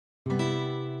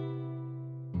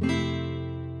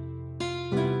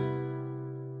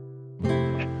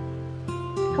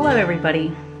Hello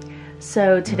everybody.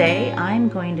 So today I'm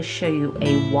going to show you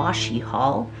a washi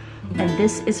haul, and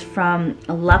this is from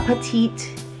Petit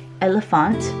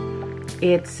Elefant.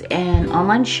 It's an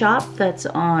online shop that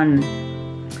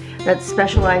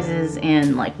specializes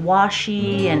in like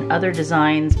washi and other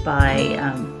designs by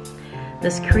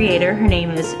this creator. Her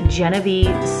name is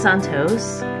Genevieve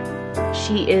Santos.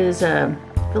 She is a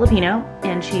Filipino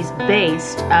and she's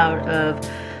based out of,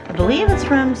 I believe it's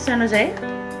from San Jose.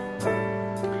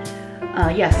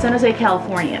 Yes, San Jose,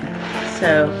 California.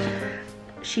 So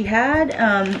she had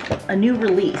a new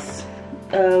release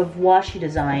of washi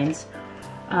designs.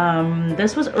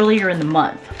 This was earlier in the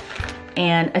month,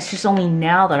 and it's just only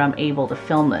now that I'm able to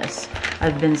film this.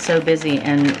 I've been so busy,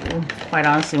 and quite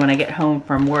honestly, when I get home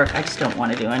from work, I just don't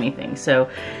want to do anything. So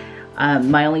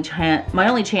my only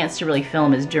chance to really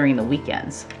film is during the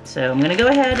weekends. So I'm gonna go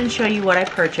ahead and show you what I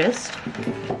purchased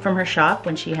from her shop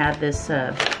when she had this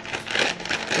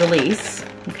release.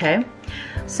 Okay,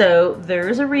 so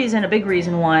there's a big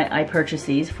reason why I purchased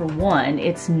these. For one,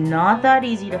 it's not that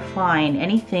easy to find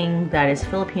anything that is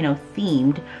Filipino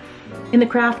themed in the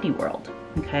crafty world.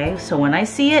 Okay, so when I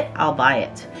see it, I'll buy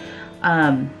it.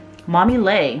 Mommy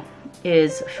Lay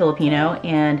is Filipino,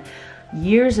 and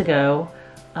years ago,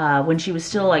 when she was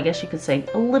still, I guess you could say,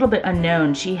 a little bit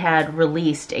unknown, she had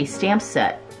released a stamp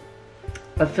set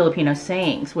of Filipino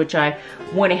sayings, which I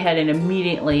went ahead and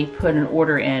immediately put an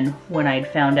order in when I'd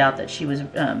found out that she was,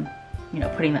 you know,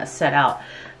 putting that set out.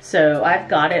 So I've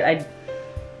got it.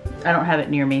 I don't have it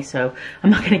near me, so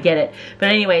I'm not gonna get it. But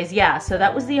anyways, yeah. So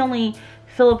that was the only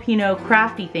Filipino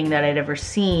crafty thing that I'd ever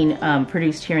seen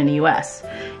produced here in the U.S.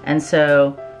 And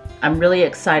so I'm really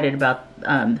excited about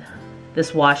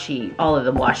this washi, all of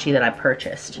the washi that I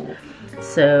purchased.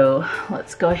 So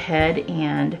let's go ahead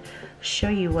and show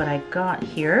you what I got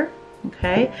here.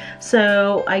 Okay,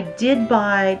 so I did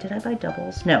I buy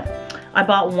doubles? No, I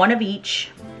bought one of each.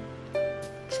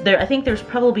 So I think there's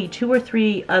probably 2 or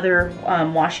 3 other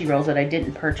washi rolls that I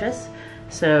didn't purchase.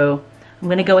 So I'm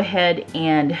gonna go ahead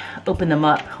and open them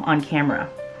up on camera.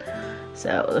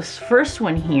 So this first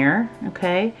one here,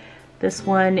 okay, this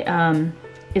one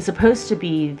is supposed to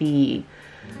be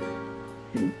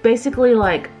basically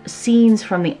like scenes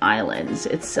from the islands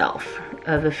itself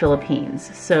of the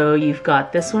Philippines. So you've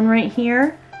got this one right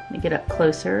here. Let me get up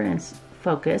closer and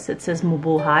focus. It says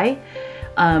Mabuhay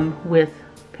with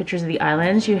pictures of the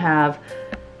islands. You have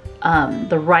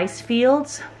the rice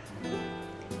fields.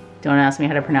 Don't ask me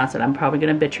how to pronounce it. I'm probably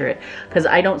gonna butcher it because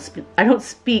I don't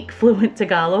speak fluent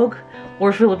Tagalog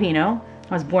or Filipino.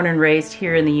 I was born and raised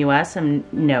here in the U.S. and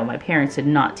no, my parents did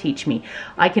not teach me.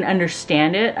 I can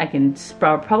understand it. I can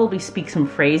probably speak some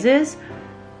phrases,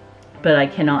 but I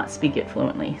cannot speak it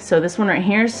fluently. So this one right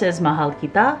here says Mahal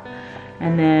Kita.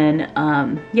 And then,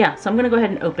 yeah, so I'm gonna go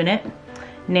ahead and open it.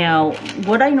 Now,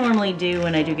 what I normally do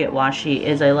when I do get washi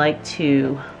is I like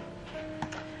to,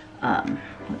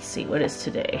 let's see, what is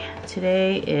today?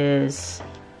 Today is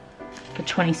the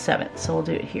 27th, so we'll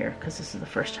do it here because this is the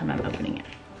first time I'm opening it,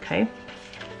 okay?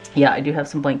 Yeah, I do have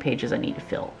some blank pages I need to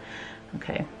fill.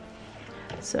 Okay,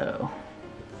 so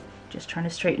just trying to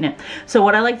straighten it. So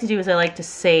what I like to do is I like to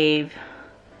save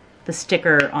the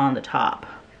sticker on the top,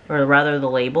 or rather the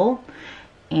label,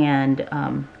 and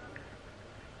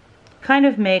kind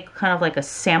of make kind of like a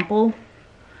sample,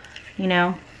 you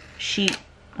know, sheet,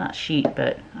 not sheet,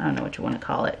 but I don't know what you want to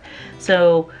call it.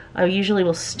 So I usually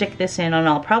will stick this in, and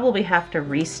I'll probably have to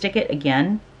re-stick it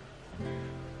again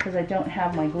because I don't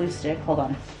have my glue stick. Hold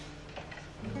on.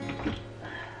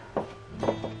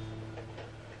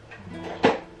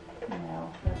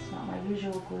 No, that's not my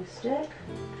usual glue stick.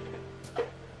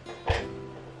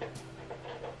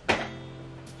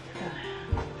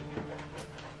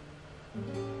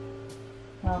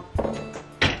 Well,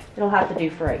 it'll have to do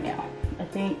for right now. I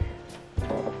think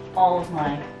all of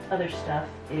my other stuff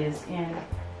is in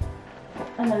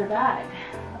another bag.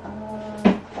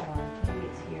 Hold on, maybe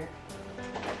it's here.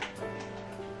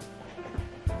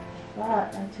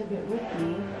 But I took it with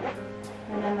me,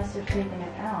 and I must have taken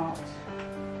it out.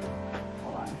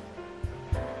 Hold on.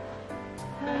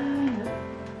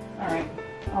 Alright,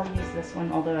 I'll use this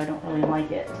one, although I don't really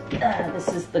like it. This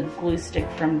is the glue stick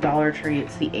from Dollar Tree.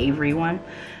 It's the Avery one.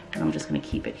 And I'm just going to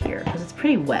keep it here because it's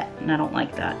pretty wet, and I don't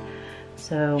like that.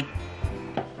 So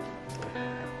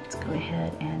let's go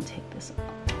ahead and take this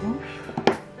off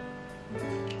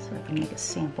so I can make a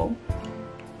sample.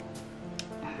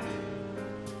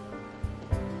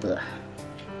 Ugh.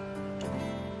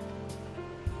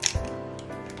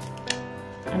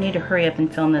 I need to hurry up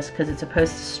and film this because it's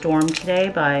supposed to storm today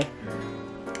by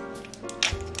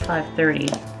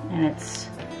 5:30, and it's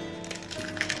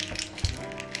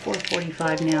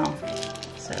 4:45 now,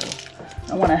 so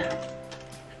I want to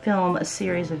film a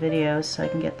series of videos so I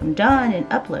can get them done and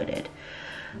uploaded.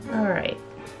 All right.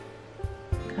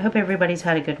 I hope everybody's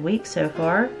had a good week so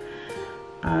far.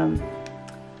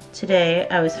 Today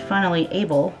I was finally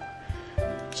able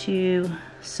to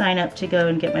sign up to go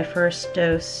and get my first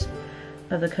dose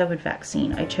of the COVID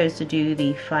vaccine. I chose to do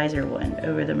the Pfizer one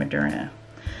over the Moderna.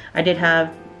 I did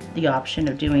have the option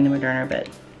of doing the Moderna, but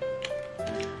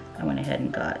I went ahead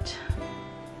and got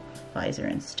Pfizer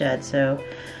instead. So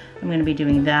I'm going to be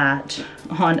doing that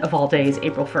on, of all days,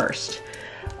 April 1st.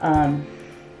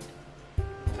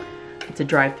 It's a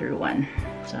drive-through one.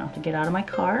 So I have to get out of my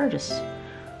car, just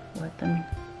let them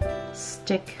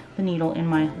stick the needle in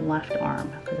my left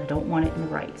arm because I don't want it in the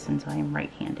right since I am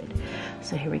right-handed.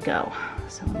 So here we go.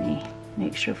 So let me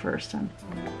make sure first I'm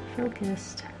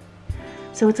focused.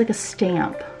 So it's like a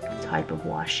stamp type of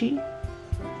washi.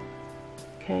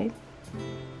 Okay.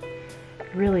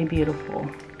 Really beautiful.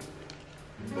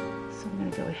 So I'm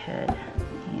going to go ahead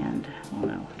and, oh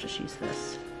no, I'll just use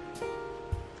this.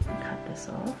 Cut this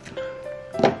off.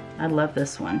 I love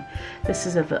this one. This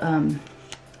is of,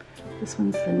 this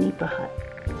one's the Nipa Hut.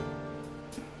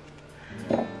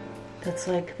 That's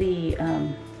like the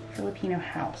Filipino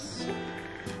house,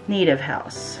 native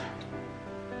house.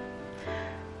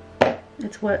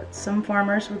 It's what some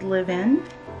farmers would live in,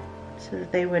 so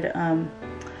that they would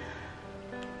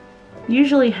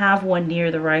usually have one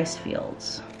near the rice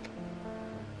fields.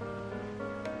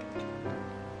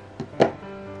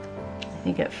 I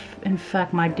think in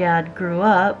fact my dad grew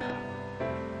up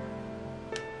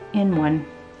in one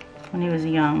when he was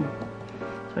young.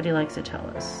 That's what he likes to tell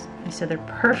us. He said they're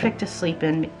perfect to sleep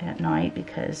in at night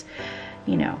because,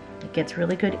 you know, it gets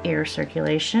really good air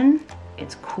circulation.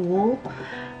 It's cool.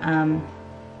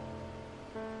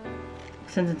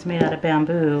 Since it's made out of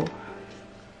bamboo,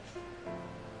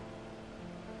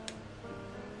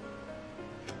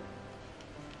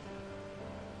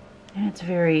 and it's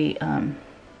very,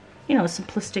 you know,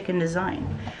 simplistic in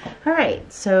design. All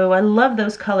right, so I love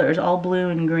those colors, all blue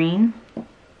and green.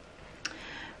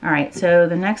 All right, so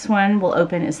the next one we'll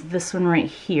open is this one right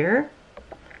here.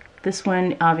 This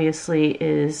one obviously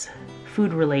is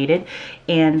food related,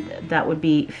 and that would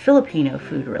be Filipino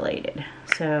food related.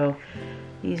 So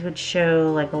these would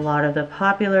show like a lot of the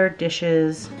popular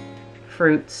dishes,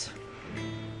 fruits,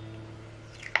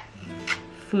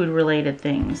 food related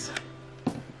things.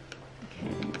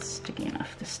 Okay, it's sticky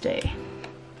enough to stay.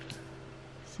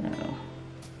 So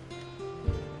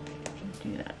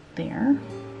do that there.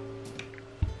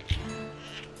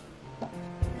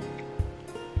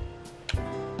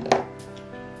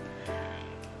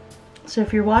 So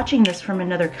if you're watching this from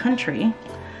another country,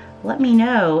 let me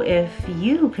know if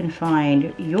you can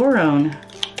find your own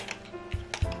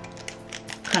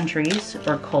countries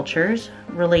or cultures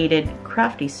related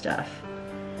crafty stuff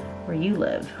where you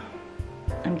live.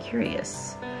 I'm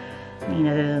curious. I mean,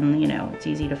 other than, you know, it's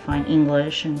easy to find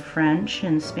English and French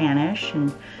and Spanish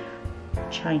and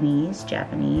Chinese,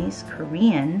 Japanese,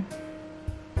 Korean.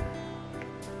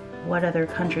 What other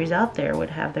countries out there would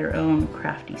have their own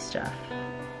crafty stuff?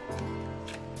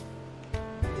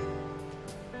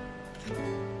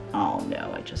 Oh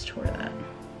no, I just tore that.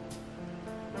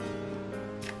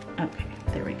 Okay,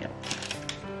 there we go.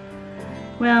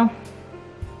 Well,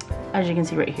 as you can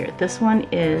see right here, this one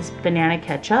is banana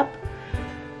ketchup.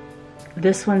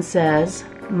 This one says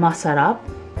masarap.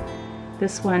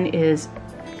 This one is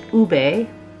ube.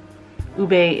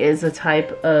 Ube is a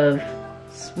type of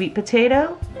sweet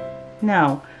potato.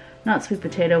 No, not sweet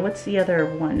potato. What's the other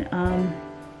one?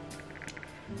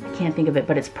 I can't think of it,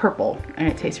 but it's purple and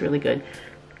it tastes really good.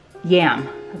 Yam,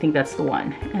 I think that's the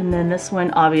one. And then this one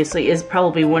obviously is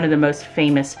probably one of the most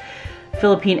famous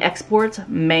Philippine exports,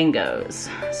 mangoes.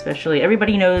 Especially,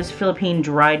 everybody knows Philippine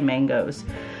dried mangoes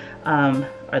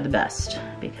are the best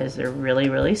because they're really,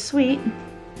 really sweet.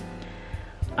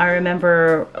 I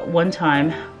remember one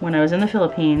time when I was in the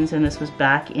Philippines, and this was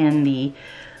back in the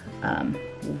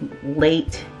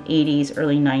late 80s,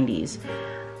 early 90s.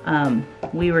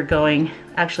 We were going,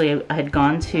 actually I had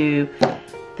gone to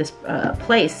this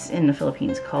place in the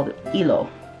Philippines called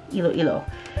Iloilo.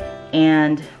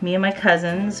 And me and my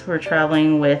cousins were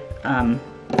traveling with our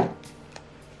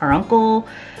uncle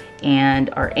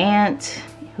and our aunt,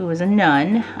 who was a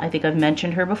nun. I think I've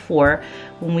mentioned her before.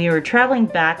 When we were traveling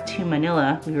back to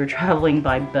Manila, we were traveling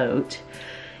by boat,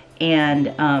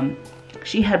 and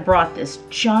she had brought this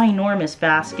ginormous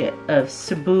basket of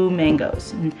Cebu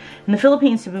mangoes. And in the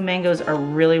Philippines, Cebu mangoes are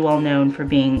really well known for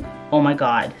being, oh my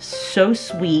God, so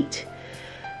sweet,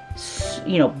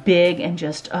 you know, big and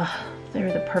just, they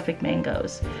were the perfect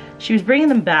mangoes. She was bringing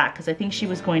them back because I think she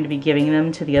was going to be giving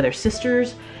them to the other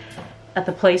sisters at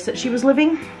the place that she was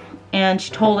living. And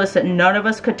she told us that none of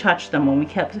us could touch them when we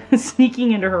kept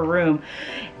sneaking into her room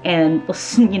and,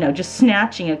 you know, just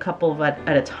snatching a couple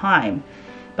at a time.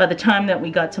 By the time that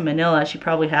we got to Manila, she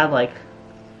probably had like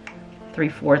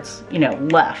 3/4, you know,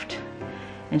 left.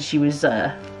 And she was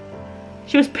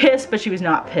pissed, but she was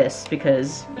not pissed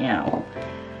because, you know,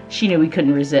 she knew we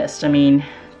couldn't resist. I mean,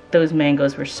 those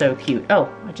mangoes were so cute.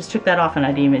 Oh, I just took that off and I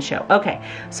didn't even show. Okay,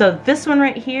 so this one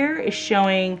right here is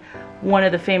showing one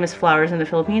of the famous flowers in the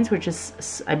Philippines, which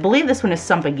is, I believe this one is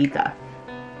sampaguita.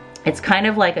 It's kind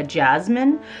of like a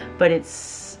jasmine, but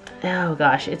it's, oh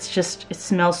gosh, it's just, it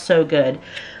smells so good.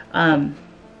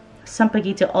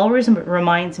 Sampaguita always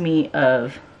reminds me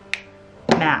of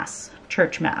Mass,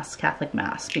 church Mass, Catholic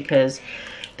Mass, because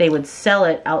they would sell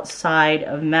it outside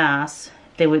of Mass.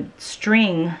 They would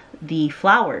string the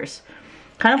flowers,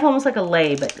 kind of almost like a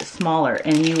lei, but smaller,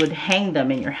 and you would hang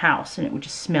them in your house and it would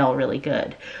just smell really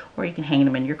good. Or you can hang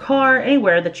them in your car,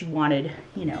 anywhere that you wanted,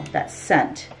 you know, that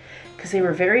scent, because they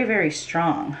were very, very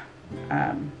strong.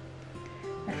 I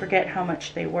forget how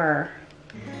much they were,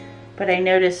 but I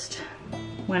noticed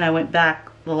when I went back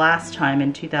the last time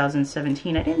in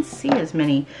 2017, I didn't see as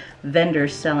many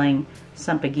vendors selling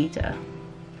sampaguita.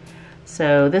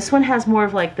 So this one has more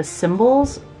of like the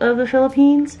symbols of the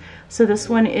Philippines. So this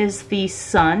one is the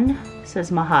sun, it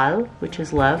says mahal, which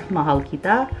is love, mahal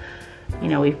kita. You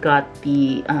know, we've got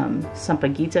the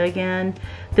sampaguita again.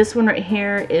 This one right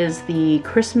here is the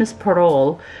Christmas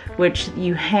parol, which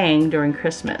you hang during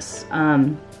Christmas.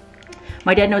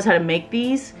 My dad knows how to make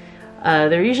these.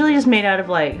 They're usually just made out of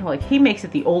like he makes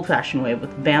it the old-fashioned way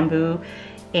with bamboo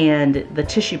and the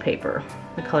tissue paper,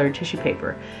 the colored tissue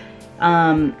paper.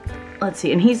 Let's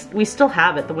see, and we still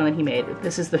have it, the one that he made.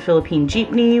 This is the Philippine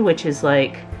jeepney, which is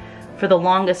like, for the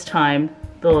longest time,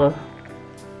 the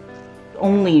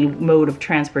only mode of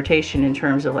transportation in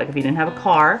terms of like if you didn't have a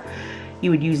car,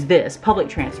 you would use this, public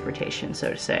transportation,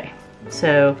 so to say.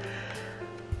 So,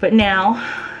 but now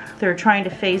they're trying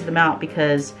to phase them out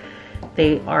because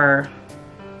they are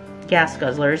gas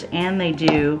guzzlers and they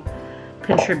do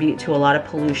contribute to a lot of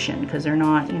pollution because they're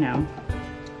not, you know,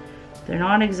 they're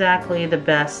not exactly the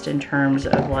best in terms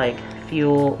of like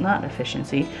fuel, not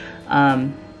efficiency. They're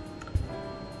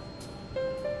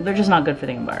just not good for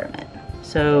the environment.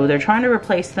 So they're trying to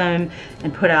replace them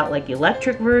and put out like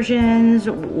electric versions,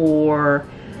 or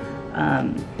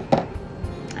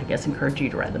I guess encourage you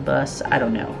to ride the bus. I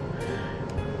don't know.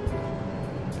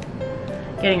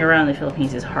 Getting around the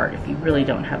Philippines is hard if you really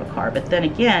don't have a car. But then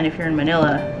again, if you're in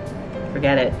Manila,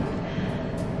 forget it.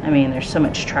 I mean, there's so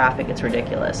much traffic, it's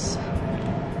ridiculous.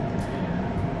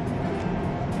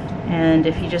 And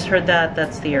if you just heard that,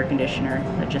 that's the air conditioner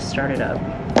that just started up.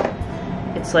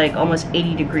 It's like almost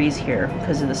 80 degrees here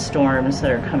because of the storms that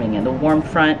are coming in. The warm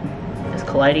front is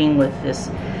colliding with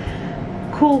this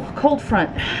cold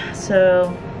front.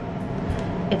 So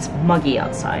it's muggy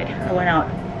outside. I went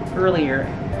out earlier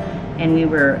and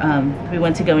we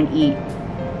went to go and eat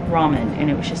ramen and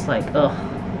it was just like, ugh,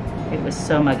 it was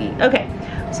so muggy. Okay,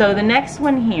 so the next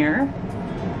one here,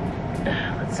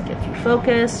 let's get you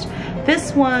focused.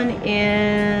 This one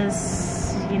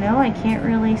is, you know, I can't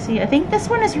really see. I think this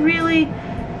one is really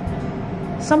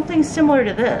something similar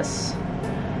to this.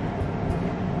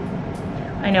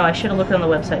 I know I should have looked on the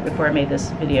website before I made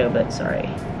this video, but sorry.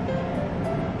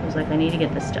 I was like, I need to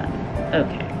get this done.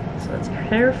 Okay, so let's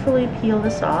carefully peel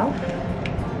this off.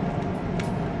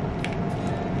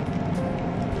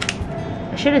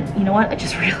 I should have, you know what, I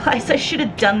just realized I should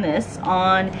have done this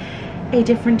on a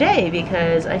different day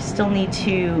because I still need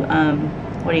to,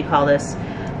 what do you call this,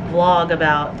 vlog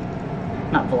about,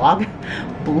 not vlog,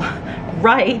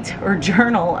 write or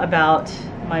journal about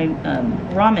my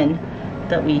ramen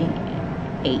that we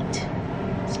ate.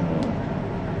 So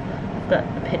I've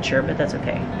got the picture, but that's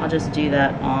okay. I'll just do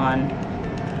that on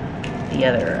the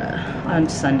other, on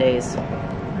Sundays.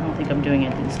 I don't think I'm doing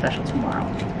anything special tomorrow,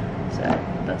 so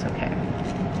that's okay.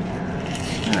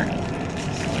 All right,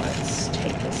 so let's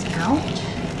take this out.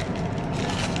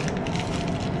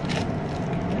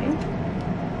 Okay,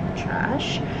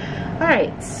 trash. All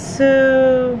right,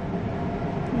 so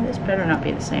this better not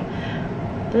be the same.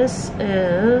 This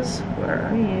is, where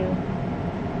are you?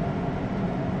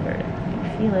 Where, you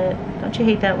can feel it. Don't you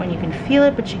hate that when you can feel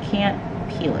it, but you can't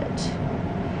peel it?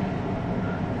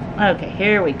 Okay,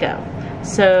 here we go.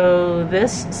 So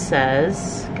this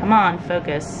says, come on,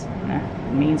 focus.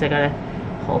 It means I gotta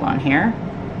hold on here.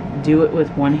 Do it with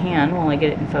one hand while I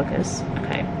get it in focus.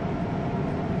 Okay.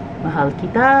 Mahal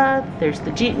kita. There's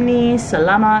the jeepney.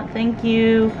 Salamat. Thank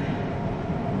you.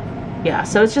 Yeah,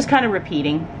 so it's just kind of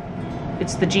repeating.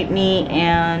 It's the jeepney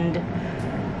and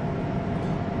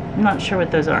I'm not sure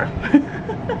what those are.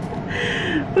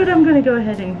 But I'm going to go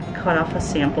ahead and cut off a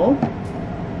sample.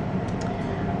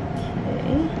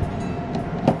 Okay.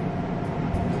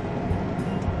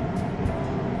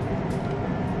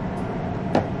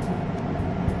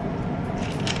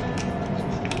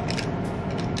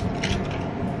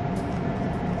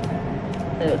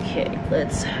 Okay,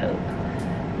 let's hope.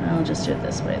 I'll just do it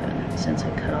this way then, since I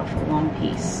cut off a long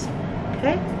piece.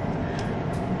 Okay?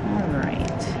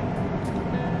 Alright.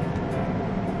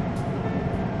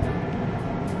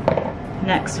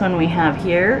 Next one we have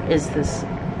here is this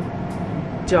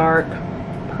dark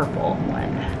purple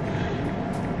one.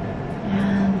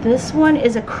 And this one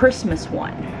is a Christmas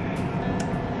one.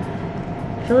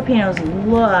 Filipinos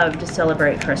love to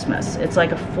celebrate Christmas. It's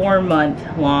like a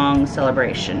 4-month-long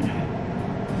celebration.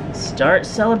 Start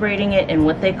celebrating it in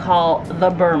what they call the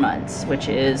Burr months, which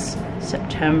is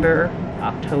September,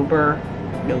 October,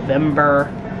 November,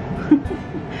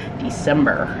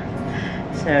 December.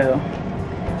 So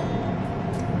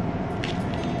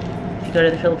if you go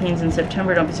to the Philippines in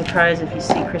September, don't be surprised if you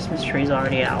see Christmas trees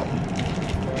already out.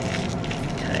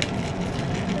 Okay.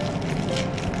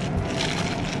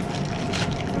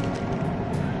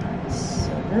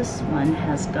 So this one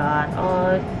has got,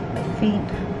 I think,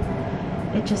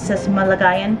 it just says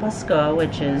Malagayan Pasko,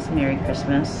 which is Merry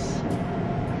Christmas.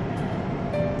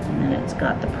 And then it's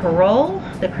got the parole,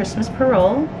 the Christmas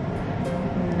parole.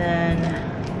 And then,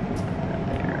 up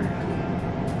there,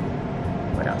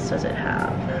 what else does it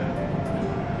have?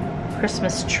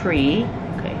 Christmas tree.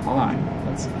 Okay, hold on.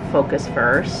 Let's focus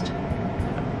first.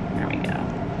 There we go.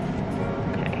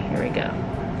 Okay, here we go.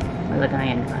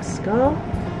 Malagayan Pasko.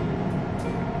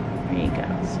 There you go,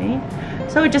 see?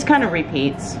 So it just kind of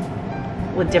repeats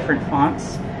with different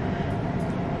fonts.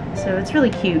 So it's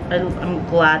really cute. I'm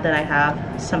glad that I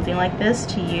have something like this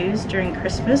to use during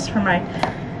Christmas for my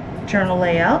journal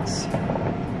layouts.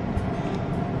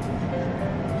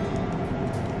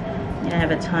 And I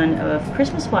have a ton of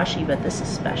Christmas washi, but this is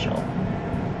special.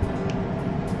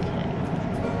 Okay.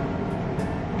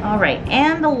 All right,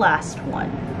 and the last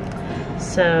one.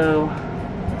 So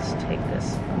let's take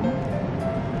this off.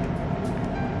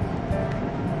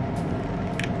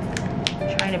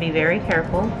 To be very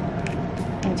careful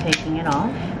in taking it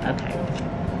off. Okay,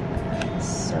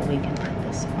 so we can put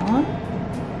this on.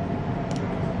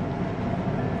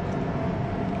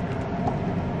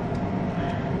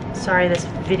 Sorry, this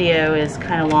video is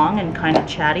kind of long and kind of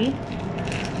chatty.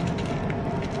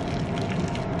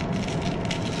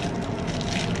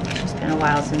 It's been a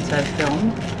while since I've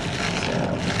filmed, so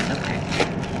okay.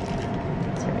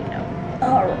 So here we go.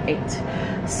 All right.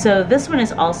 So this one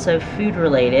is also food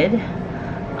related.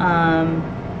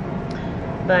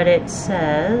 But it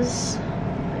says, if I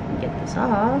can get this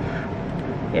off,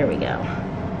 there we go.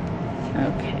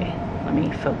 Okay, let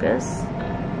me focus.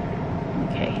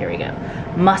 Okay, here we go.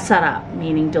 Masarap,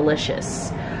 meaning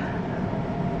delicious.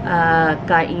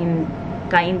 Kain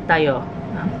tayo.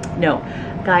 No,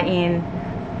 kain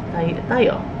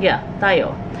tayo. Yeah,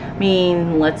 tayo.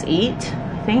 Mean let's eat,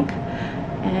 I think.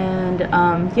 And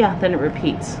yeah, then it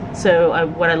repeats. So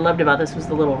what I loved about this was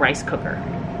the little rice cooker.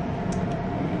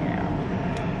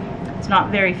 It's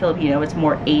not very Filipino, it's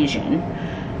more Asian,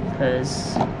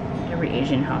 because every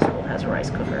Asian household has a rice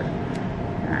cooker.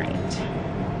 Alright,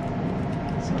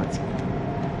 so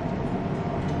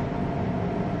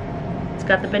it's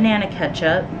got the banana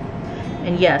ketchup,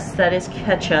 and yes, that is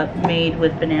ketchup made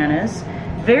with bananas.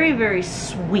 Very, very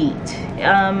sweet.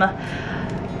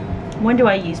 When do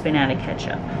I use banana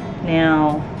ketchup?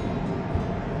 Now,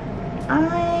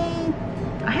 I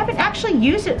haven't actually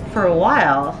used it for a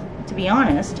while, to be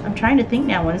honest. I'm trying to think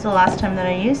now, when's the last time that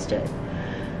I used it?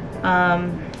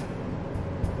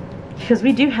 Because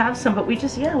we do have some, but we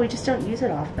just don't use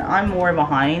it often. I'm more of a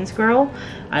Heinz girl.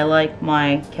 I like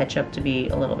my ketchup to be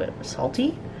a little bit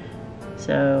salty.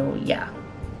 So yeah.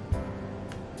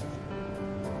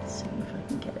 Let's see if I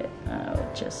can get it. Oh,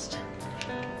 just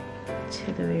to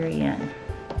the very end.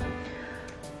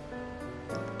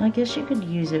 I guess you could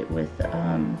use it with,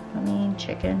 I mean,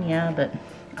 chicken, yeah, but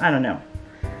I don't know.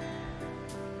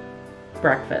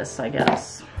 Breakfast, I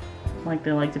guess. Like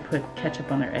they like to put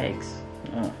ketchup on their eggs.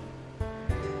 Ugh.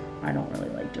 I don't really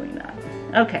like doing that.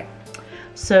 Okay,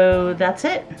 so that's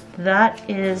it. That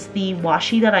is the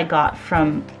washi that I got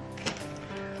from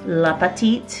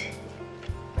Petit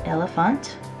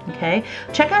Elefant. Okay,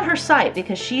 check out her site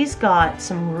because she's got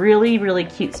some really, really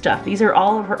cute stuff. These are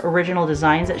all of her original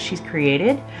designs that she's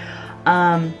created.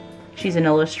 She's an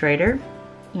illustrator,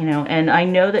 you know, and I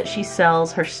know that she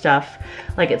sells her stuff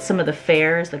like at some of the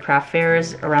fairs, the craft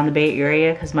fairs around the Bay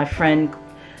Area, because my friend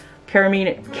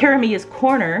Karamia's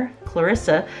Corner,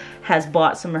 Clarissa, has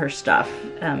bought some of her stuff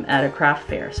at a craft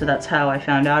fair. So that's how I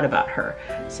found out about her.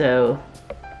 So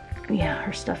yeah,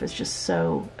 her stuff is just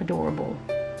so adorable,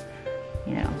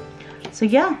 you know. So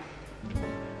yeah,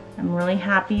 I'm really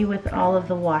happy with all of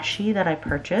the washi that I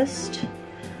purchased.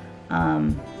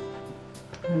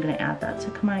 I'm gonna add that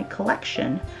to my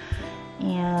collection.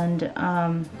 And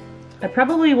I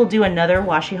probably will do another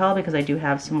washi haul because I do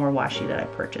have some more washi that I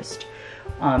purchased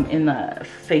in the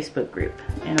Facebook group,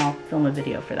 and I'll film a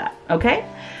video for that. Okay?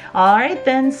 All right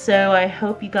then, so I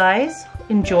hope you guys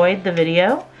enjoyed the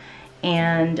video,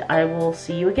 and I will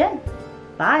see you again.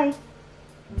 Bye.